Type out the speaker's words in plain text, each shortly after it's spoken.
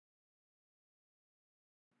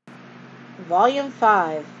Volume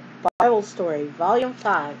 5, Bible Story, Volume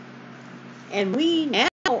 5. And we now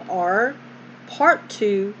are Part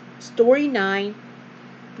 2, Story 9,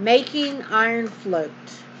 Making Iron Float.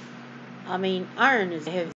 I mean, iron is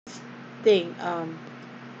a heavy thing. I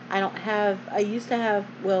used to have,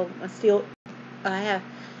 I have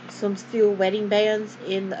some steel wedding bands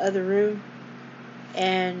in the other room,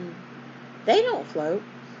 and they don't float.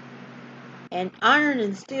 And iron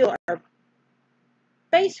and steel are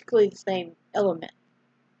basically the same element.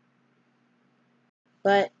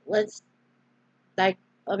 But let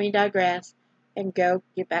me digress and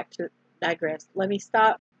get back to digress. Let me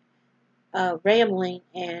stop rambling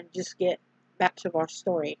and just get back to our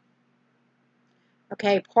story.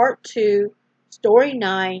 Okay, Part 2, Story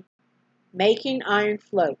 9, Making Iron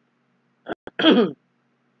Float.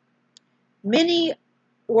 Many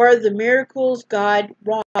were the miracles God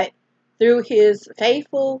wrought through his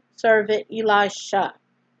faithful servant Elisha.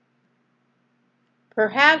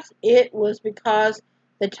 Perhaps it was because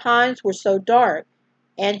the times were so dark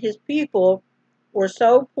and his people were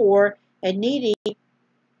so poor and needy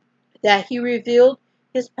that he revealed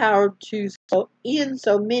his power in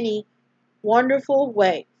so many wonderful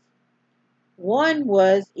ways. One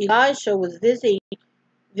was Elisha was visiting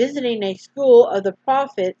a school of the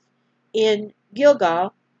prophets in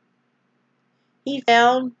Gilgal. He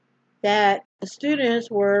found that the students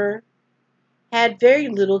had very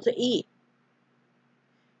little to eat.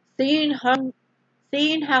 Seeing how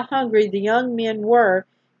hungry the young men were,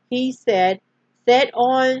 he said, "Set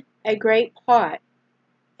on a great pot,"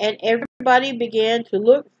 and everybody began to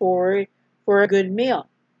look forward for a good meal.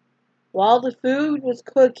 While the food was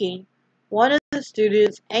cooking, one of the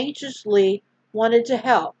students anxiously wanted to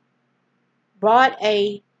help, brought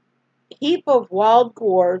a heap of wild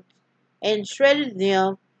gourds and shredded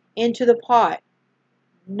them into the pot,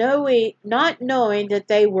 not knowing that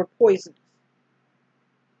they were poisonous.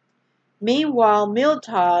 Meanwhile,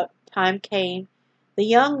 mealtime came. The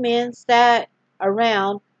young men sat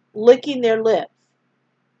around licking their lips.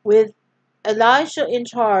 With Elisha in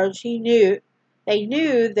charge, they knew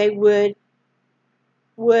they would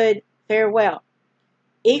fare well.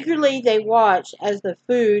 Eagerly they watched as the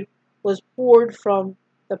food was poured from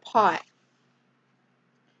the pot.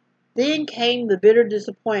 Then came the bitter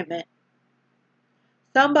disappointment.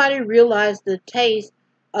 Somebody realized the taste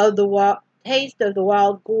of the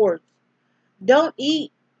wild gourds. "Don't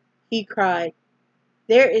eat," he cried.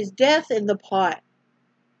 "There is death in the pot."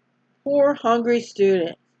 Poor hungry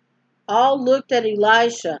students all looked at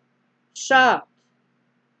Elisha, shocked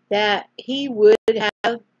that he would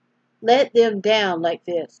have let them down like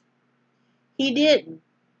this. He didn't,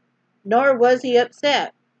 nor was he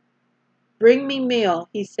upset. "Bring me meal,"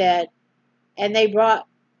 he said, and they brought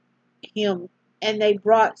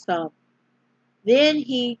some. Then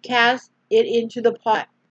he cast it into the pot.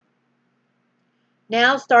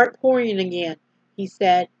 "Now start pouring again," he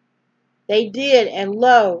said. They did, and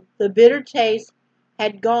lo, the bitter taste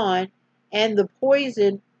had gone, and the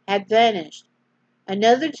poison had vanished.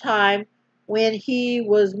 Another time, when he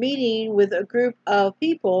was meeting with a group of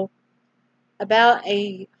people, about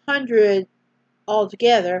 100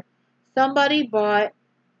 altogether, somebody bought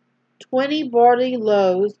 20 barley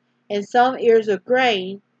loaves and some ears of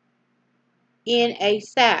grain in a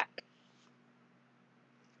sack.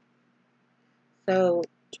 So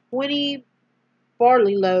 20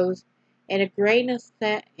 barley loaves and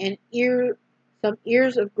some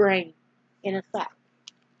ears of grain in a sack.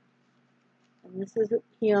 And this is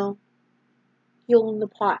him healing the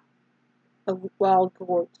pot of wild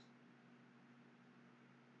gourds.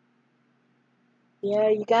 Yeah,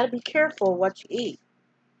 you got to be careful what you eat.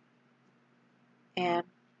 And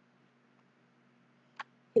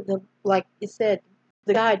like it said,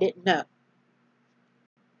 the guy didn't know.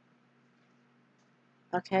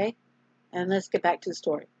 Okay, and let's get back to the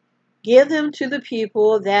story. "Give them to the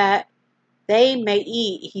people that they may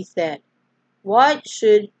eat," he said. "What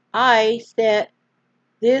should I set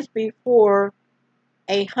this before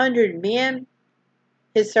 100 men?"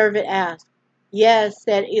 his servant asked. "Yes,"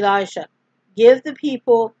 said Elisha. "Give the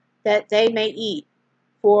people that they may eat.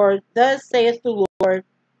 For thus saith the Lord,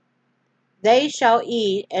 they shall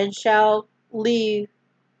eat and shall live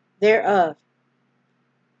thereof."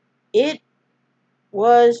 It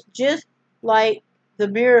was just like the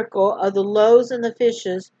miracle of the loaves and the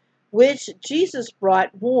fishes, which Jesus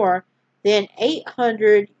brought more than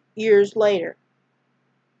 800 years later.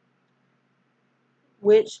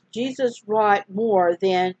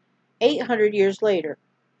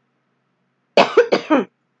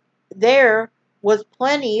 There was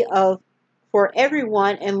plenty for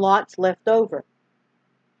everyone and lots left over.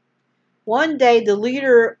 One day, the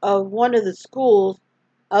leader of one of the schools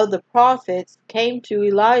of the prophets came to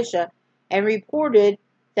Elijah and reported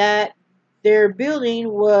that their building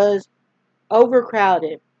was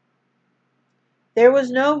overcrowded. There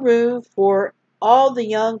was no room for all the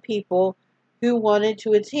young people who wanted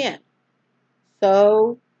to attend.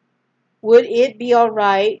 So, would it be all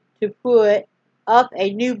right to put up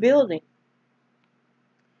a new building?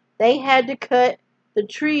 They had to cut the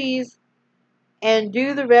trees and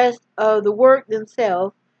do the rest of the work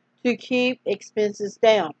themselves to keep expenses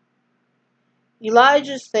down.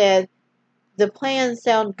 Elijah said the plan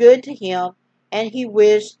sounded good to him and he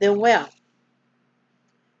wished them well.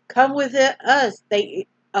 Come with us, they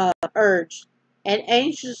urged, and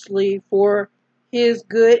anxiously for his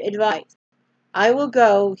good advice. I will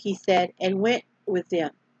go, he said, and went with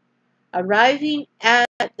them. Arriving at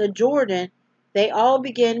the Jordan, they all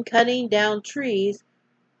began cutting down trees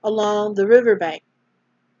along the riverbank.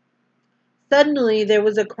 Suddenly there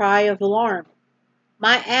was a cry of alarm.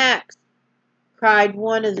 My axe, cried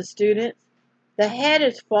one of the students. The head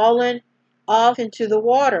has fallen off into the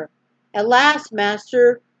water. Alas,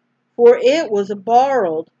 master, for it was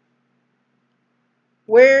borrowed.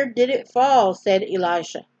 Where did it fall? Said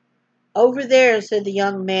Elisha. Over there, said the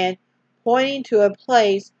young man, pointing to a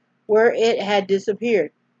place where it had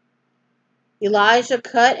disappeared. Elisha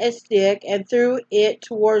cut a stick and threw it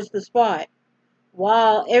towards the spot,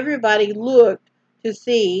 while everybody looked to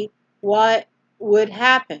see what would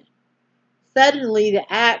happen. Suddenly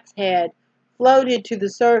the axe head floated to the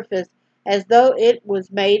surface as though it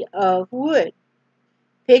was made of wood.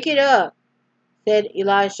 Pick it up, said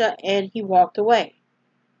Elisha, and he walked away.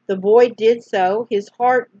 The boy did so. His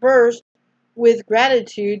heart burst with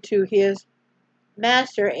gratitude to his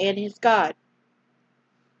master and his God.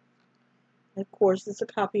 Of course, it's a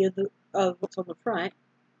copy of what's on the front.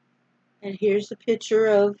 And here's a picture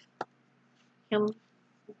of him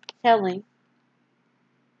telling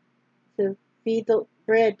to feed the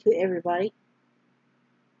bread to everybody.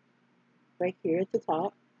 Right here at the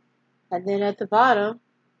top. And then at the bottom,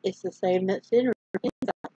 it's the same that's inside.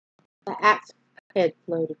 The axe head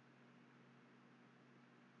floating.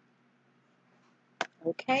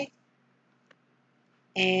 Okay.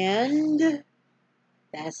 And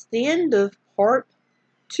that's the end of part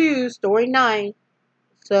 2, story 9.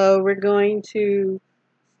 So we're going to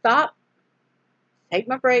stop, take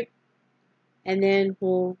my break, and then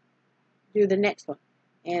we'll do the next one.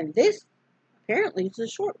 And this apparently is a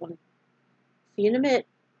short one. See you in a minute.